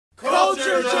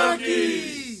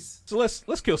Junkies! So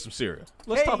let's kill some cereal.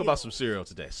 Let's talk about some cereal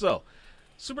today. So,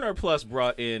 Super Nerd Plus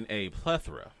brought in a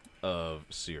plethora of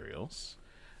cereals.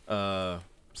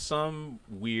 Some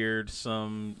weird,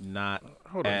 some not.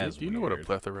 Hold on, as do you know what a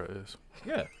plethora is?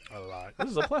 Yeah, A lot. this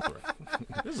is a plethora.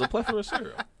 This is a plethora of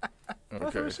cereal. Plethora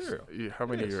of Okay. cereal. How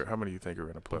many do you think are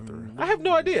in a plethora? I have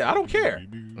no idea. I don't care.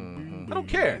 Mm-hmm. I don't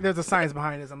care. There's a science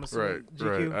behind this. I'm assuming. Right,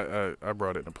 GQ. right. I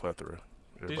brought it in a plethora.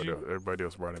 you? Everybody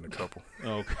else brought in a couple.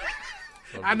 Okay.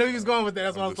 I knew he was going with that.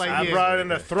 That's why I was like, I yeah. brought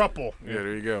in a thruple. Yeah,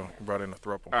 there you go. Brought in a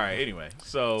thruple. All right. Anyway,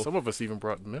 so Some of us even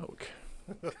brought milk.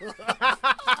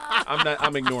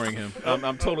 I'm ignoring him.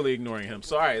 I'm totally ignoring him.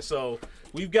 So all right. So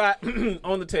we've got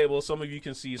on the table. Some of you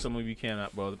can see. Some of you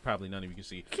cannot. Well, probably none of you can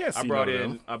see. Can't see I brought none of in.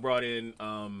 them. I brought in.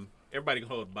 Everybody can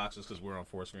hold boxes because we're on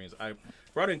 4 screens. I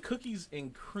brought in cookies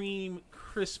and cream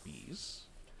Krispies.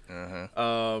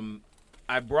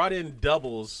 I brought in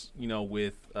doubles,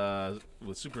 with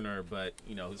Super Nerd, but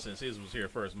since his was here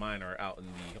first, mine are out in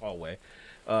the hallway.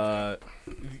 Put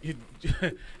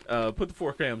the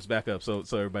 4 cams back up so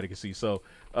everybody can see. So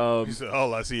He said,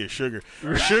 all I see is sugar.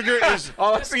 Sugar is...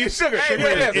 all I see is sugar.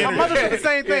 My mother said the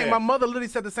same thing. My mother literally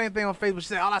said the same thing on Facebook. She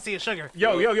said, all I see is sugar. Yo.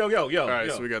 All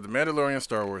right, so we got the Mandalorian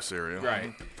Star Wars cereal.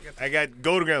 Right. I got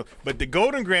Golden Grams, but the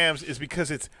Golden Grams is because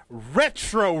it's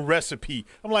retro recipe.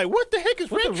 I'm like, what the heck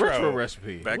is What's retro? the retro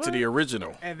recipe? Back to the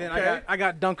original. And then Okay. I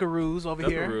got Dunkaroos over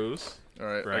here. Dunkaroos. All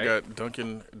right, Right. I got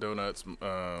Dunkin' Donuts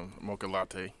mocha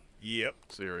latte Yep.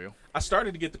 cereal. I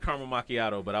started to get the caramel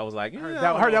macchiato, but I was like, Heard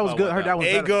that was good. Heard that was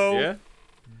better. Eggo, Yeah.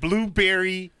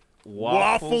 blueberry,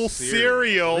 waffle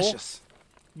cereal. Delicious.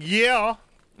 Yeah.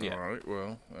 Yeah. All right,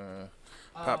 well,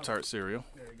 Pop-Tart cereal,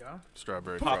 There you go.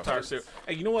 strawberry Pop-Tart frosted. cereal.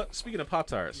 Hey, you know what? Speaking of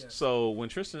Pop-Tarts, Yes. so when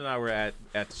Tristan and I were at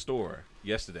the store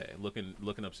yesterday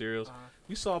looking up cereals,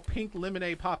 we saw pink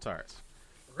lemonade Pop-Tarts.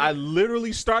 I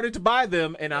literally started to buy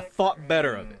them, and I thought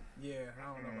better of it. Yeah,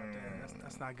 I don't know about that.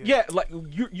 That's not good. Yeah, like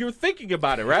you're thinking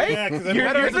about it, right? Yeah, 'cause you're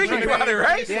better as a thinking drink. about it,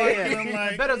 right? I'm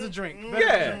like, Better as a drink.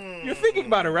 Yeah, you're thinking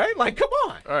about it, right? Like, come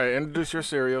on. All right, introduce your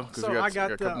cereal. 'Cause So we I a got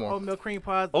the couple more. oatmeal cream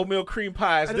pies. Oatmeal cream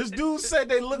pies. And This it- dude said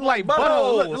they look like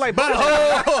butthole. buttholes. Like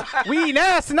butthole. We eating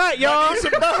ass tonight, y'all.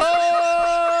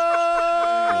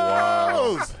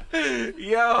 Wow.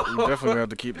 Yo. You definitely have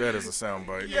to keep that as a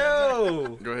soundbite.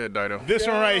 Yo. Go ahead, Dido. This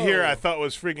one right here I thought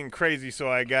was freaking crazy, so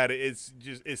I got it.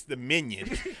 It's the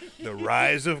Minion, the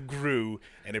Rise of Gru,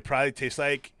 and it probably tastes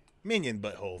like Minion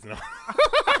buttholes. No.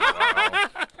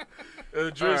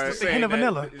 Just All to right. say Hint of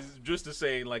vanilla. Just to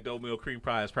say, like the oatmeal cream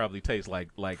pies probably taste like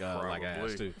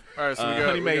ass too. All right, so we got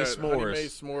Honey Maid Honey s'mores. Made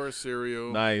s'mores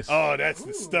cereal. Nice. Oh, that's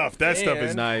the stuff. That stuff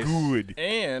is And- Nice. good.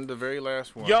 And the very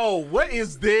last one. Yo, what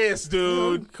is this,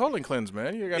 dude? Colon cleanse,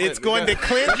 man. You got It's that, going to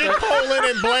cleanse your colon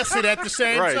and bless it at the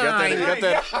same right. time. Got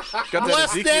that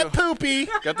Bless Ezekiel. that poopy.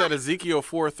 Got that Ezekiel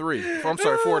 4:3. I'm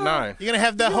sorry, 4:9. You're gonna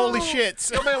have the holy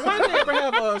shits. Yo, man, why did they ever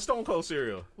have a Stone Cold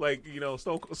cereal? Like,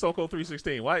 Stone Cold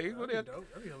 316. Why?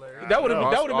 That would have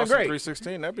been great.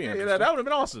 316. That'd be Yeah, interesting. that would have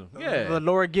been awesome. Yeah. The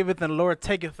Lord giveth and the Lord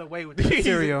taketh away with the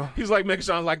cereal. He's like making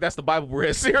sure like that's the Bible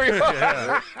bread cereal.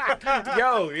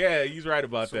 Yo, yeah, he's right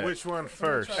about that. Which one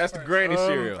first? That's the granny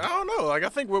cereal. I don't know. Like I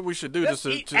think what we should do Let's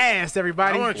just eat to ass,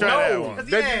 everybody. I want to try that one. Let's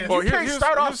eat That- ass. you Well, can't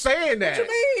start off saying that. What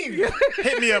you mean?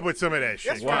 Hit me up with some of that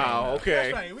shit. Wow. Okay.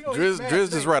 That's right. We gonna eat some ass Drizz is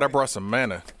today. right. I brought some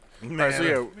manna. All right, so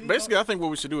Man. yeah, basically, I think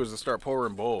what we should do is to start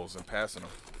pouring bowls and passing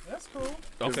them. That's cool.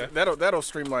 'Cause Okay. that'll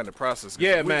streamline the process. 'Cause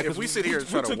Yeah, if we, man. If we sit here and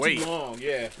try to took wait, too long.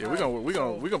 Yeah. yeah, we're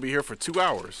gonna be here for 2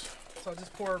 hours. So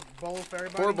just pour bowls for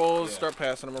everybody. Pour bowls, start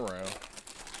passing them around.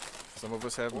 Some of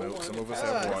us have milk, some of us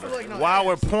have water. While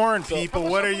we're pouring, people, how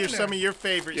much what are is in some there? of your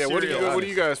favorite Yeah, what cereals? are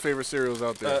you guys' favorite cereals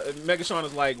out there? Megashawn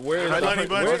is like, where is Honey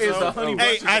Bunches the of honey Oats.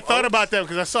 bunches Hey, I of thought oats? about that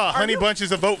because I saw Honey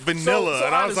Bunches of Oat Vanilla, So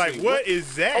and I was like, honestly, what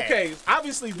is that? Okay,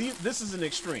 obviously this is an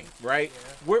extreme, right?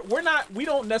 We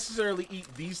don't necessarily eat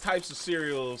these types of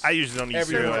cereals I usually don't eat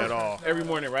every cereal morning, at all. every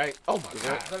morning, right? Oh my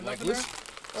god! Like enough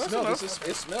in smell this.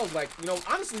 It smells like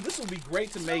honestly, this would be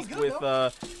great to make good,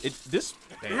 with this.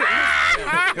 Damn,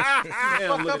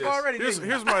 Fucked look up at already. Here's didn't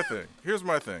you? Here's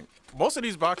my thing. Most of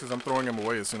these boxes, I'm throwing them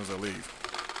away as soon as I leave.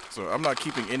 So I'm not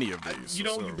keeping any of these. You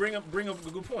know, so. you bring up a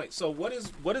good point. So what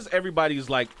is everybody's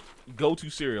like go-to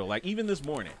cereal? Like even this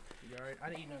morning, I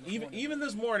didn't eat none this morning. even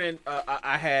this morning,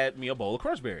 I had me a bowl of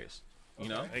Crunch Berries. You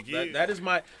know, Thank you. that is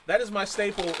my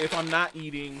staple if I'm not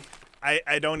eating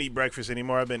I don't eat breakfast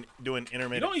anymore. I've been doing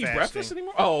intermittent You don't eat fasting. breakfast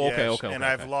anymore? Oh, okay, Yes, okay. And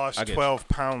okay, I've lost I get 12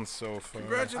 pounds so far.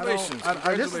 Congratulations.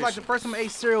 This is like the first time I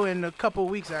ate cereal in a couple of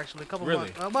weeks, actually. A couple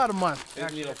Really? months. About a month. You.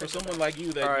 And, actually. for someone like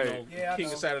you that Alright. you know, Yeah, I king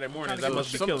know. of Saturday mornings, Trying that to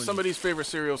must be Some killing you. of these favorite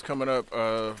cereals coming up: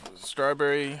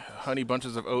 strawberry, honey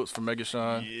bunches of oats from Mega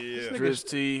Sean, Yeah. Driz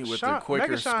Tea with Sean- the Quaker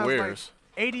Mega Sean's like squares.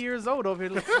 80 years old over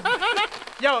here.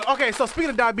 Yo, okay, so speaking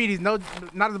of diabetes, no,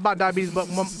 not about diabetes, but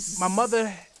my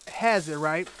mother has it,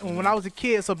 right? And when I was a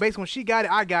kid, so basically when she got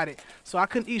it, I got it. So I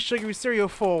couldn't eat sugary cereal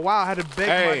for a while. I had to beg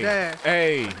my dad.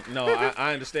 Hey, no,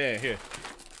 I understand. Here,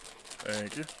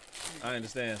 Thank you. I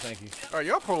understand. Thank you. All right,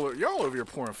 y'all over here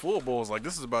pouring full bowls like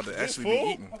this is about to actually full?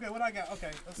 be eaten. Okay, what I got? Okay.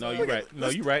 No, you're right. No,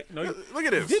 you're right. No, Look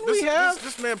at this. Didn't this, we have-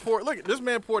 this man poured? Look, this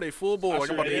man poured a full bowl. Like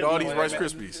I'm about to eat all these Rice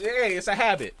Krispies. Hey, it's a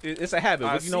habit. It's a habit.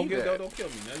 I But you don't see get that. don't kill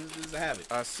me. This is a habit.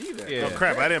 I see that. Yeah. Oh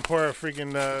crap! I didn't pour a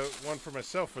freaking one for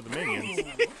myself for the minions.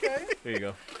 Okay. Here you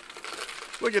go.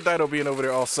 Look at Dido being over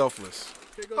there all selfless.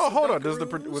 Oh, hold on. Does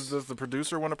the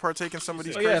producer want to partake in some of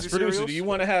these So crazy yes, producer, cereals? do you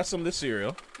want to have some of this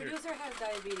cereal? Producer has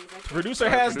diabetes. I can't- Producer Producer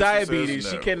has says diabetes.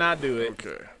 She no. cannot do it.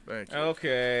 Okay, thank you.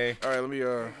 Okay. All right, let me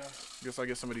guess I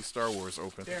get some of these Star Wars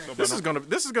open. There. This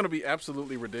is gonna be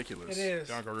absolutely ridiculous. It is.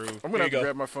 Dunkaroo. I'm Here gonna have you to go.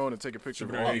 grab my phone and take a picture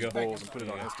of There all you these go. bowls and put it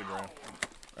on Instagram.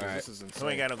 All right. This is So insane.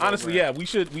 ain't got no Honestly, yeah, we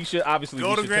should obviously.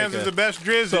 Golden we should Grams take is a- the best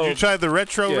Driz. So- Did you try the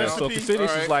retro Yeah, so recipe?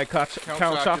 Cassidius All right. is like Count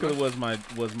Chocula. Chocolate was my All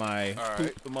poop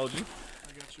right. emoji.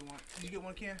 I got you one. Did you get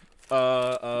one can?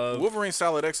 Wolverine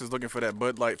Solid X is looking for that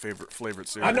Bud Light flavored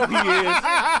cereal. I know he is.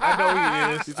 I know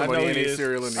he is. He's I talking know about he NA is.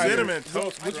 cereal in the Cinnamon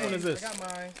toast. Which one is I this? got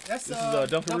mine. That's This is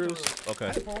Dunkaroos. I Okay.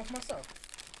 had to pour one for myself.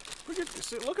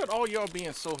 Look at all y'all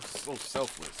being so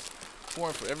selfless.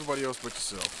 Pouring for everybody else but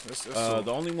yourself. That's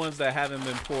The only ones that haven't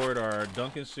been poured are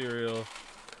Dunkin' cereal.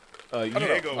 I don't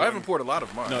There you know. go. I haven't poured a lot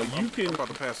of mine. No, I'm you can- about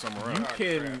to pass some You around.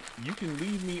 can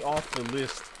leave me off the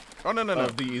list Oh no.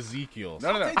 of the Ezekiels.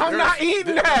 No. I'm not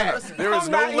eating that. There is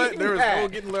I'm no not eating there is that. no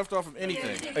getting left off of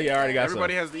anything. Yeah, I already got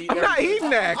Everybody some. has to eat. I'm not everything. eating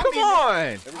that. Come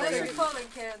on. What's your calling,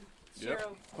 Ken? Yep.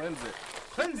 Cheryl. Cleanse it.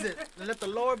 Cleanse it and let the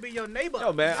Lord be your neighbor.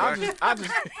 Yo, man, I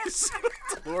just.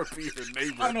 Lord be your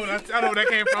neighbor. I know where that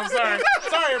came from. Sorry,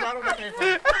 everybody. I know where that came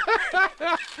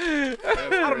from.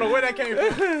 I don't know where that came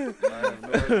from. I have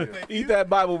no idea. Eat that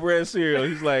Bible bread cereal.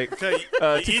 He's like, Tell you, you eat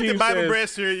the T-Team Bible says- bread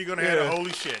cereal, you're gonna have Yeah. the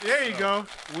holy shit. There you go.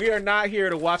 we are not here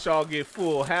to watch y'all get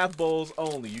full. Half bowls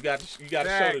only. You got a show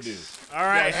to do. All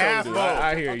right, You got a show half to do. bowl.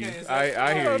 I hear you. Okay, so-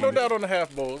 I hear No you. doubt on the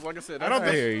half bowls. Like I said, I don't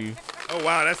I hear you. Oh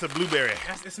wow, that's a blueberry.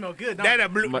 It smells good. Don't That it? a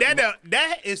blue. My-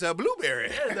 That is a blueberry.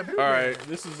 All right.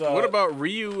 This is What about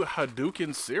Ryu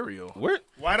Hadouken cereal? where?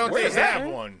 Why don't Where they is that?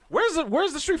 have one? Where's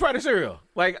the Street Fighter cereal?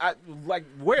 Where's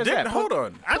that? Hold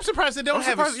on. I'm surprised they don't I'm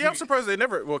have surprised, a I'm street. surprised they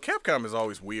never. Well, Capcom is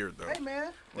always weird though. Hey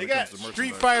man, They when it got comes to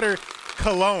Street merchandise. Fighter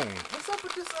cologne. what's up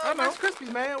with this I know. Rice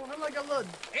Krispies, man? I like a little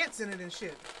ants in it and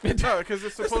shit. No, because it's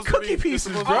It's the supposed to cookie be. pieces,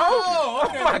 it's supposed bro.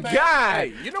 to be Oh my God.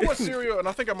 Hey, you know what cereal? And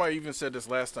I think I might have even said this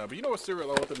last time. But you know what cereal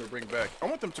I want them to bring back? I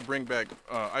want them to bring back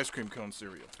ice cream cone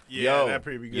cereal. Yeah, Yo, that'd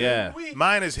pretty good. yeah.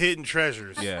 Mine is Hidden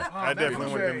Treasures. Yeah. I definitely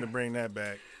want them cherry. to bring that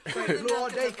back. Blue all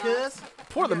day, cuz.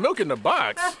 Pour the milk in the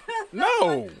box.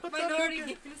 No. Minority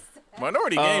games.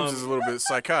 Minority Games is a little bit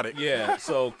psychotic. Yeah.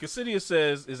 So Cassidius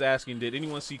is asking, did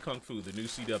anyone see Kung Fu, the new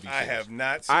CW? I series? have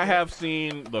not. Seen I have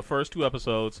seen the first 2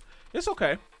 episodes. It's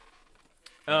okay.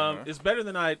 It's better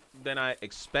than I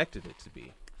expected it to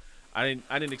be. I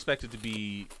didn't expect it to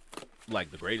be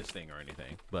like the greatest thing or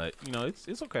anything, but you know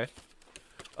it's okay.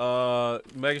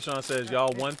 Megashawn says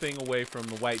y'all one thing away from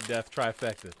the White Death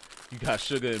trifecta. You got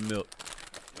sugar and milk.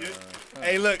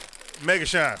 Hey, look, Mega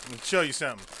Shine. Let me show you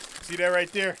something. See that right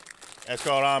there? That's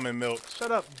called almond milk. Shut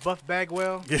up, Buff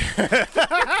Bagwell.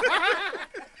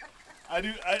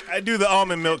 I do the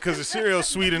almond milk because the cereal's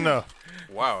sweet enough.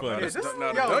 Wow. Funny. Now, Is this- the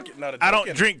yo, Dunkin', now the I don't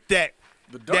Dunkin'- drink that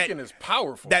The Dunkin' is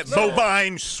powerful. that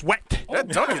bovine sweat. That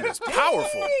Dunkin' is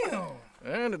powerful.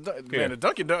 And the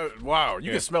Dunkin', wow, you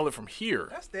Here. can smell it from here.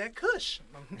 That's that Kush.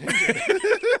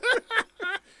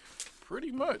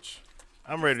 Pretty much.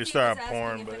 I'm ready to Steve was start asking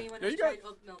pouring, if but anyone Yeah, has you got- tried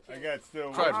oat milk I yet. got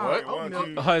still Tried what? one, Oat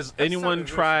two. milk. Has anyone something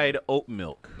tried oat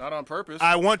milk? Not on purpose.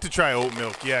 I want to try oat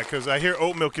milk, yeah, because I hear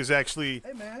oat milk is actually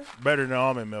Hey man, better than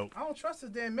almond milk. I don't trust this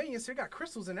damn minions. They got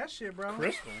crystals in that shit, bro.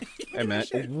 Crystal. Hey man,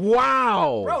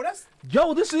 wow, Bro, that's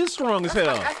yo, this is strong as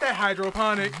hell. that's that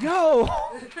hydroponic. Yo,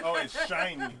 Oh, it's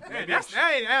shiny. Maybe That's, it's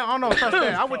I don't know. Trust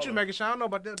that. I'm with you, Megan. I don't know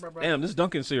about this, bro. damn, this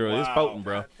Dunkin' cereal is Wow. potent,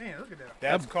 bro. Damn, look at that.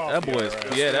 that's coffee. That boy is, all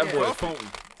right. yeah, that boy is Coffee.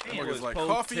 potent. That mug is like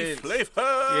potent. coffee flavor.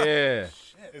 Yeah,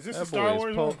 Is this a that Star boy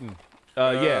Wars is one? potent.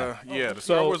 Yeah. Yeah, the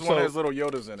So- Star Wars one so- has little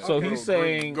Yodas in it. so Little he's green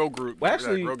saying- Go group. Well,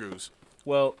 actually- Grogu's.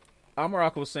 Well,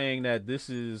 Amaraka was saying that this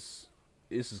is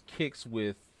this is Kix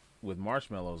with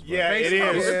marshmallows. But Yeah, it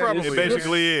Basically, is. it probably It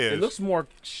basically is. It looks more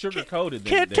sugar coated than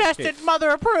Kid tested, Kix. mother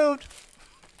approved.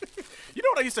 You know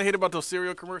what I used to hate about those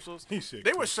cereal commercials? He said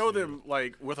They would Kix show cereal. them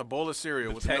like with a bowl of cereal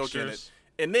The with milk in it, textures.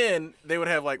 and then they would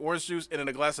have like orange juice and then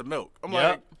a glass of milk. I'm Yep.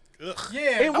 like,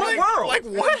 Yeah. In what world? like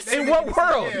what? In what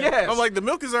world? Yeah. Yes. I'm like, the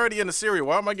milk is already in the cereal.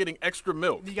 Why am I getting extra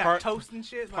milk? You got part- toast and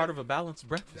shit. part of a balanced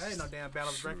breakfast. That ain't no damn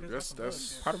balanced breakfast.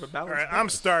 That's part of a All balanced right, I'm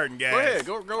breakfast. starting, guys. Go ahead,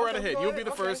 go right Okay, ahead. go You'll be ahead,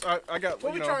 the first. I got. What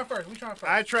you we know, trying first? We trying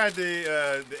first. I tried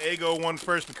the Eggo one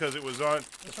first because it was on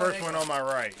the try first the one Eggo. on my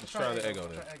right. Let's try the Eggo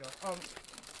then.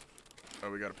 Oh,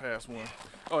 we got to pass one.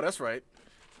 Oh, that's right.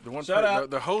 The one. Shut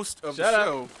up. The host of Shut the up.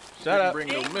 show. Shut didn't up. Bring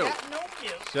no milk.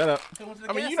 Shut up.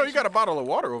 I mean, you know, you got a bottle of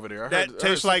water over there. I That heard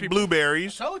tastes some like people-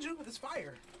 blueberries. Told you, it's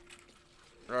fire.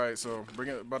 All right, so bring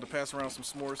it. About to pass around some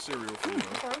s'more cereal for you.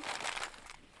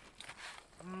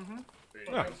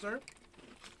 Yeah. Sir.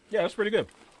 Yeah, that's pretty good.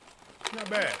 Not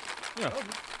bad.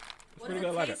 What pretty does good, I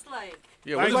it like taste like?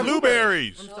 Yeah, Like what's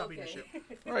blueberries. Stop eating Okay. shit.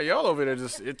 All right, y'all over there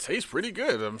it tastes pretty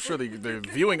good. I'm sure the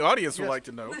viewing audience would like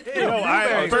to know. You know,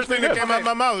 blueberries. first thing that came out of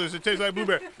my mouth is it tastes like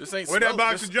blueberry. This ain't Where that smell-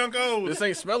 box this- of Junkies? This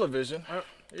ain't smell-o-vision.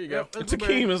 Here you go.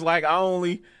 Takeem is like I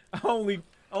only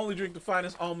drink the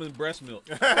finest almond breast milk.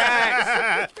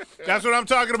 That's what I'm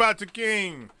talking about, to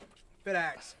King. Fit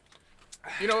axe.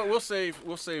 You know what?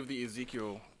 We'll save the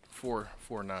Ezekiel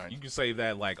 449. You can save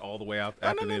that like all the way out No,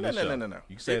 after the end of the show. no.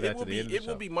 You can save that to the end of the It show.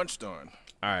 will be munched on.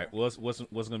 All right. What's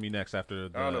gonna be next after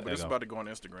the I don't know, but it's Eggo? about to go on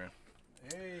Instagram.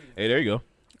 Hey, Hey, there you go.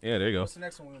 Yeah, there you what's the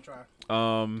next one we're gonna try?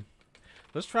 go.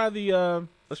 Let's try the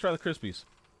Krispies.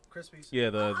 Crispies. Yeah,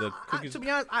 the cookies. To be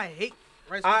honest, I hate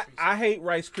Rice I Krispies. hate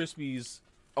Rice Krispies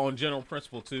on general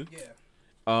principle too. Yeah.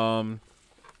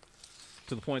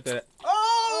 To the point that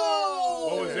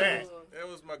What was that? That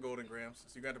was my golden grams.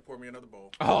 So you got to pour me another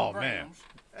bowl. oh man,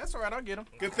 That's all right. I'll get them.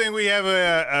 Good thing we have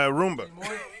a Roomba.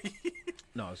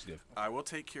 no, it's good. I will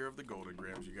take care of the golden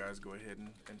grams. You guys go ahead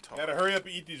and talk. Gotta hurry up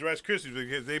and eat these Rice Krispies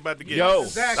because they about to get Yo,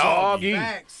 Exactly. soggy.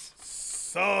 Facts.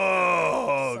 Son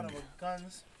soggy. of a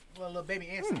guns. Little baby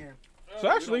ants in here. So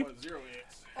actually,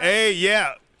 Hey,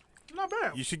 yeah, Not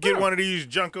bad. you should get one of these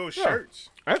Junko shirts.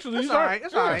 actually, It's these all are- right.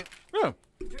 It's yeah, all right. Yeah.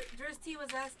 Drizz T was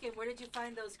asking, where did you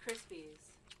find those Krispies?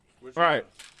 All right.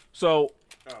 So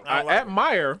I like at them.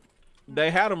 Meijer,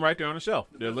 they had them right there on the shelf.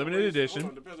 They're limited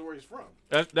edition. Depends on where he's from.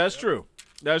 That's true.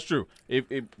 That's true. If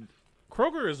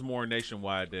Kroger is more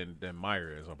nationwide than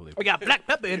Meijer is, I believe. We got black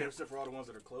pepper in it. Except for all the ones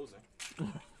that are closing.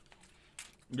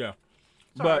 Yeah.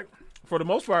 But for the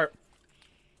most part,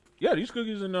 yeah, these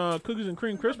cookies and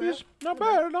cream Krispies, not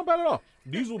bad at all.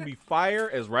 These will be fire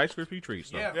as Rice Krispie treats.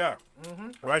 Though. Yeah. Yeah.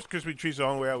 Rice Krispie treats are the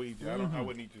only way I would eat these. I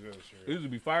wouldn't eat these other cereals. These will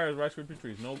be fire as Rice Krispie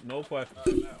treats. No question.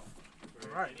 All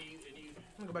right.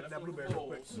 Let me go back to that blueberry real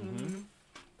quick.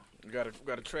 We got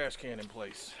a trash can in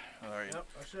place. All right. Yep,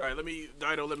 I should. All right. Let me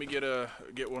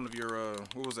get one of your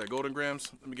what was that? Golden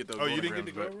grams. Let me get those. Oh, golden you didn't get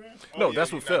the grams Golden back. Grams? No, Oh, yeah,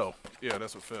 that's you what got- fell. Yeah,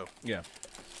 that's what fell. Yeah.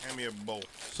 Hand me a bowl.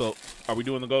 So, are we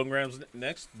doing the Golden Grams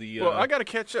next? The Well, I got to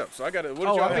catch up. So I got to. What did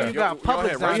Oh, y'all I think have? you got Y'all Publix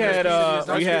had down Rice there.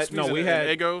 Krispies, We had- Rice no, Krispies we and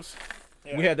had- Eggos.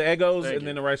 we had the Eggos Thank and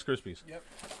then you. the Rice Krispies.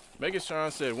 Megan Sean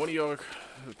said, one of y'all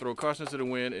throw caution to the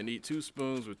wind and eat 2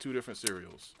 spoons with 2 different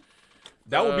cereals.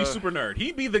 That would be super nerd.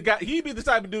 He'd be the guy. He'd be the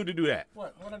type of dude to do that.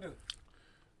 What? What'd I do?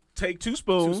 Take 2 2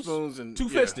 spoons. spoons and Two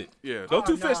fisted. Yeah. Go Oh,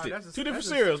 two nah, fisted. that's just- 2 different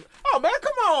that's cereals. Oh man,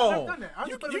 come I've done on. that. I You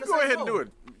just put them in the go same ahead and bowl. do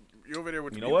it. You over there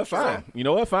with You the know what? Fine. You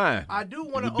know what? Fine. I do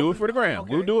want to We'll do it for the gram.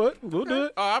 Okay. We'll do it. We'll do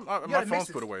it. My gotta phone's mix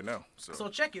it. put away now. So, So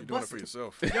check it, You're doing it bust for it.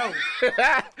 yourself.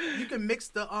 Yo, you can mix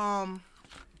the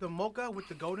mocha with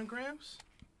the golden grams.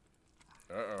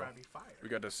 Uh-oh. Probably be fire. We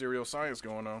got the cereal science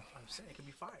going on. I'm saying it could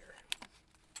be fire.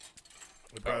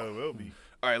 It probably will be.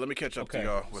 All right, let me catch up to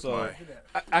y'all with so-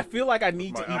 my I feel like I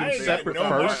need to My- eat I them ain't got separate no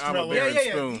first. I'm a marshmallow. bear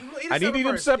Yeah. spoon. I need to eat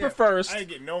them separate first. I didn't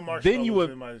get no marshmallows Then you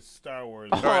would- in my Star Wars.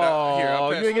 All right, here, I'll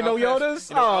Oh, pass- you ain't get no I'll pass- Yodas?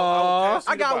 you know, I'll Aw. pass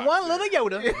you I the got box one there. little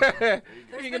Yoda. There's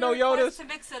You been get a no request Yodas? to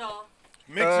mix it all.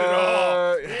 Mix it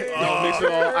all. No, mix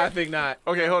it all. I think not.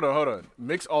 Okay, hold on.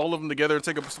 Mix all of them together and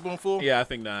take a spoonful? Yeah, I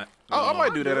think not. I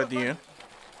might do that at the end.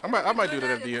 I might do that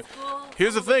at the end. School,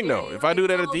 Here's the thing, though. okay, If I do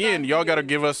that at follow the end, back y'all got to to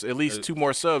give us at least 2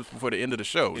 more subs before the end of the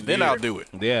show. Then Indeed. I'll do it.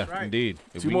 Yeah, Right. indeed.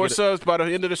 If 2 we more get subs by the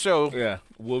end of the show. Yeah,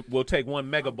 we'll take 1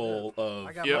 mega bowl of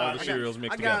I got Yeah. all mine. the I cereals got,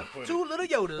 mixed I got together. 2 little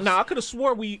Yodas. Now I could have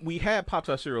swore we had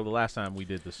Pop-Tart cereal the last time we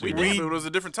did the We cereal. did, but it was a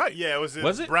different type. Yeah, it was,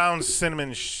 Was it? brown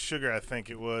cinnamon sugar, I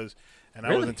think it was, and I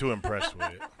Really? wasn't too impressed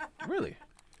with it. Really?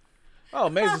 Oh,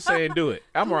 Maze is saying do it.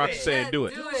 Almarock is saying do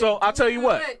it. Do it. So I'll tell you Do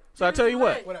what. it. So I'll tell you Do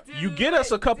what. it. You Do get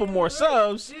us a it. couple Do more it.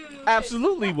 subs, Do it.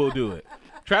 absolutely we'll do it.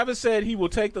 Travis said he will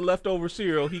take the leftover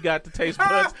cereal. He got the taste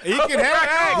buds. He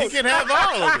can have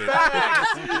all of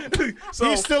it. So-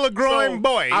 He's still a growing so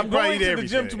boy. He I'm probably going eat to the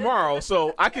gym everything. tomorrow,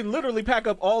 so I can literally pack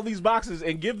up all these boxes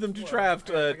and give them to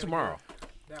Trav tomorrow.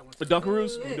 That one. The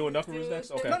Dunkaroos? We doing Dunkaroos next?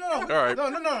 Okay. No. All right. No.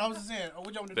 I was just saying.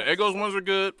 What y'all want to The do? Eggos ones are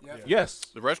good. Yes.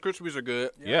 The Rice Krispies are good.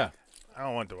 Yeah. I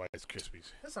don't want the Rice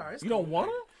Krispies. That's all right. It's You cool. don't want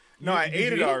them? No, I Did ate you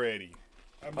it eat it? already.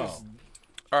 I'm just,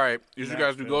 All right. Did you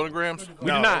guys do Golden Grams? We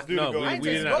No, did let's not. do the No, Golden we did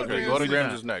Grams. not. Okay, Grams. Golden We did Grams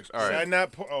not. is next. All did I right.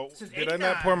 not pour? Oh, Since did I not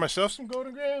 89. pour myself some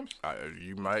Golden Grams?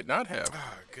 You might not have.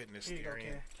 Oh, goodness, Here you go, Darian.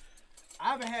 Ken.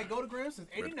 I haven't had Golden Grams since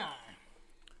 '89.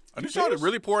 Are you started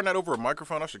really pouring that over a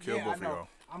microphone? I should kill Yeah, I both of know. y'all.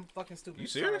 I'm fucking stupid. You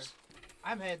Sorry. serious? I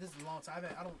haven't had this in a long time.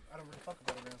 I don't really fuck with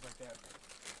Golden Grams like that.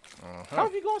 How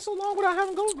have you gone so long without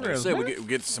having Golden Like I Grams? said, man? we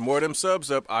get some more of them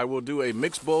subs up. I will do a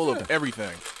mixed bowl of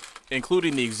everything,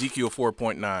 including the Ezekiel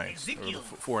 4.9. Ezekiel.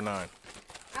 4.9.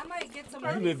 I might get some. You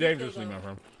of live these dangerously, Ezekiel, my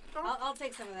friend. though. I'll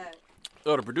take some of that.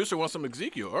 Oh, the producer wants some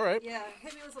Ezekiel. All right. Yeah,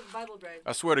 hit me with some Bible bread.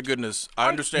 I swear to goodness, I Hit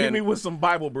understand. me with some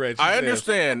Bible bread. she I says.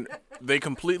 understand they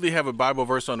completely have a Bible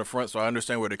verse on the front, so I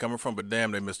understand where they're coming from. But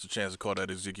damn, they missed a chance to call that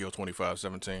Ezekiel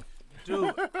 25:17.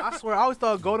 Dude, I swear, I always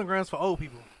thought Golden Grams for old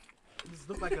people. It just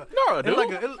looked like a. No, it dude.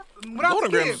 looked like a. When I was a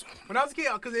Golden kid,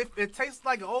 Grams- because it tastes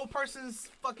like an old person's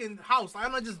fucking house. I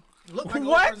don't just look like an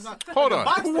What? old person's house. Hold The on.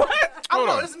 box- I don't Hold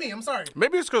know. on. This is me. I'm sorry.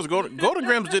 Maybe it's because Golden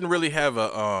Grams didn't really have a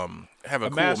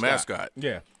cool mascot.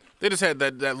 Yeah. They just had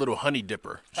that little honey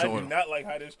dipper I do showing. not like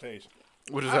how this tastes.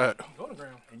 What is that? Golden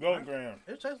Gram. Golden Graham.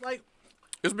 It tastes like.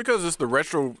 It's because it's the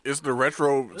retro. It's the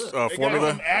retro It got formula.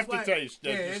 an aftertaste.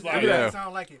 Yeah, That's it just doesn't like Yeah.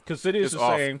 sound like it. Considious It's is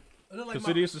off. saying. It look like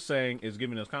Considious is saying is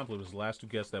giving us compliments. The last two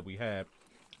guests that we had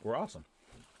were awesome.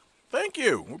 Thank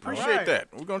you. We appreciate Alright. that.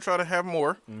 We're gonna try to have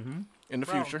more in the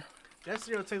Bro. future. That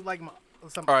cereal tastes like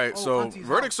some. All right. old So auntie's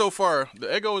verdict house. so far: the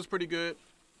Eggo is pretty good,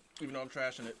 even though I'm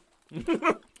trashing it.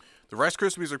 The Rice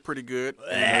Krispies are pretty good,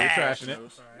 We're trashing it.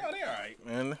 no, they're all right,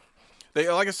 man. They,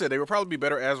 like I said, they would probably be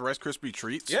better as Rice Krispie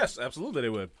treats. Yes, absolutely they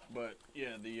would. But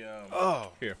yeah, the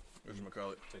oh, Here.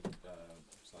 whatchamacallit?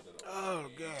 oh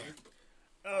god.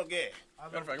 Okay.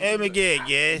 Matter of fact, Let me I'm get,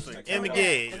 yes. Let me get.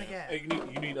 Hey,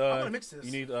 you need gonna mix this.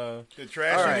 you need The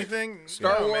trash All right. anything?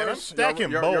 Star No, Wars. man, I'm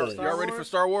stacking bowls. Y'all ready for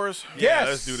Star Wars? Yeah, Yes.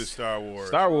 let's do the Star Wars.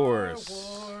 Star Wars.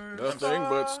 Nothing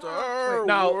but Star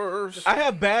Now, Wars. I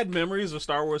have bad memories of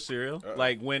Star Wars cereal.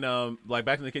 Like when like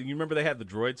back in the kid, you remember they had the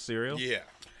droid cereal? Yeah.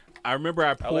 I remember I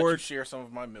I'll let you poured. share some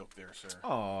of my milk there, sir.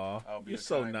 Aw, I'll be you're a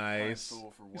so kind nice.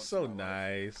 soul for You're once so in my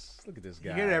life. nice. Look at this guy.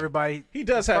 You hear it, everybody. He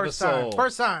does have a First time. soul.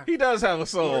 First time. He does have a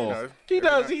soul. know, He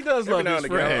does. He does Every love now his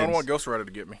and again, I don't friends. want Ghost Rider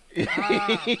to get me. So,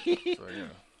 yeah.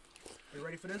 You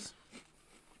ready for this?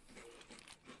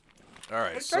 All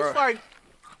right. It tastes So, like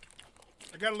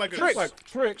I got like a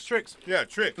tricks. Tricks. Yeah,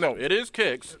 trick. no, it is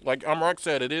Kix. Like Amrock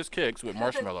said, it is Kix with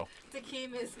marshmallow.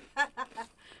 Takeem is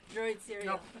droid cereal.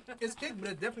 No, it's kick, but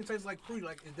it definitely tastes like fruit.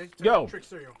 Like it tastes Yo. like trick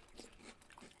cereal.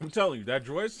 I'm telling you, that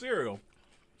droid cereal.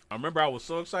 I remember I was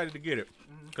so excited to get it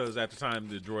because at the time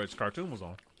the droids cartoon was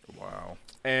on, Wow.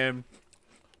 and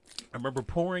I remember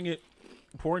pouring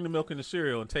the milk in the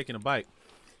cereal and taking a bite.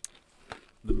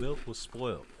 The milk was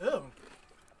spoiled. Ew.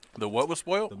 The what was The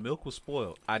spoiled? milk was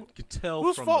spoiled. I could tell.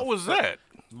 Whose from fault the was that?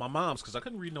 My mom's, because I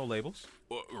couldn't read no labels.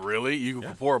 Well, really? You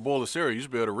can pour a bowl of cereal. You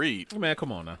should be able to read. Man,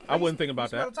 come on now. I wouldn't think about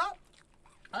Smell that. the top?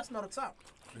 I smell the top.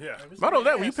 Yeah. Not only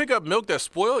that, when you pick up milk that's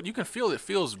spoiled, you can feel it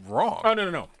feels wrong. Oh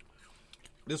no.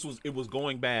 It was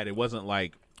going bad. It wasn't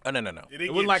like No. It,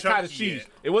 it wasn't like cottage cheese.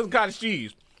 It wasn't cottage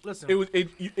cheese. Listen,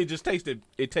 It just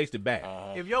tasted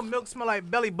bad. if your milk smell like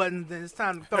belly buttons, then it's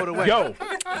time to throw it away. Yo,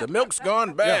 The milk's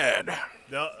gone bad.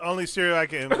 The only cereal I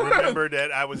can remember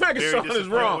that I was very Megatron is disappointed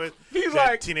wrong. with. He's that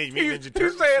like Teenage Mutant Ninja he's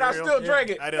Turtles saying I cereal. still drank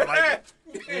it. I didn't like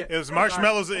it. It was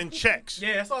marshmallows and checks.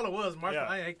 Yeah, that's all it was. Marshmallow.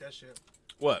 Yeah. I hate that shit.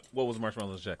 What? What was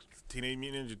Marshmallow's checks? Teenage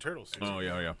Mutant Ninja Turtles cereal.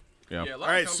 Oh yeah. Yeah, a lot All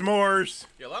right, of s'mores.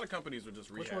 Yeah, a lot of companies are just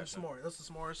rehashing. Which one's s'mores? This is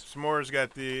s'mores. S'mores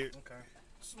got the Okay.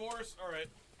 S'mores. All right.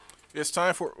 It's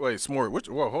time for s'more.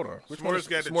 Whoa, hold on. Which one S'mores is-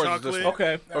 got the s'mores is this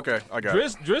chocolate. one? Okay. Okay, I got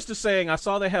it. Drist is saying I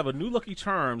saw they have a new Lucky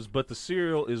Charms, but the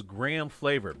cereal is graham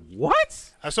flavored.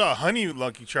 What? I saw a honey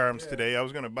Lucky Charms today. I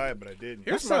was gonna buy it, but I didn't.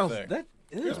 Here's my thing.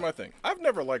 Here's my thing. I've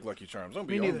never liked Lucky Charms. I'm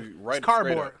Me gonna neither. be right It's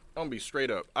cardboard. straight up. I'm gonna be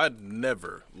straight up. I'd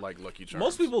never like Lucky Charms.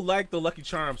 Most people like the Lucky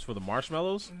Charms for the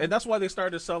marshmallows, and that's why they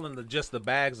started selling just the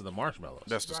bags of the marshmallows.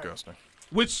 That's disgusting.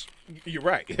 Which you're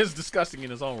right, is disgusting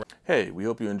in its own right. Hey, we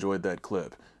hope you enjoyed that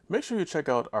clip. Make sure you check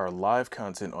out our live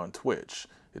content on Twitch.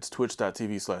 It's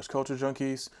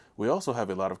twitch.tv/culturejunkies. We also have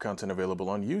a lot of content available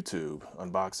on YouTube,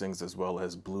 unboxings as well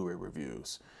as Blu-ray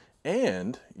reviews.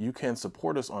 And you can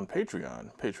support us on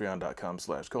Patreon,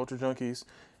 patreon.com/culturejunkies.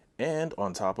 And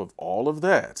on top of all of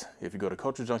that, if you go to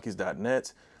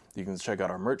culturejunkies.net, you can check out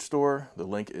our merch store. The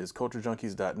link is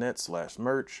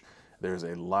culturejunkies.net/merch. There's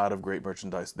a lot of great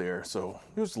merchandise there. So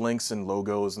there's links and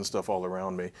logos and stuff all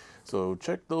around me. So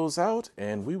check those out,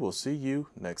 and we will see you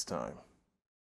next time.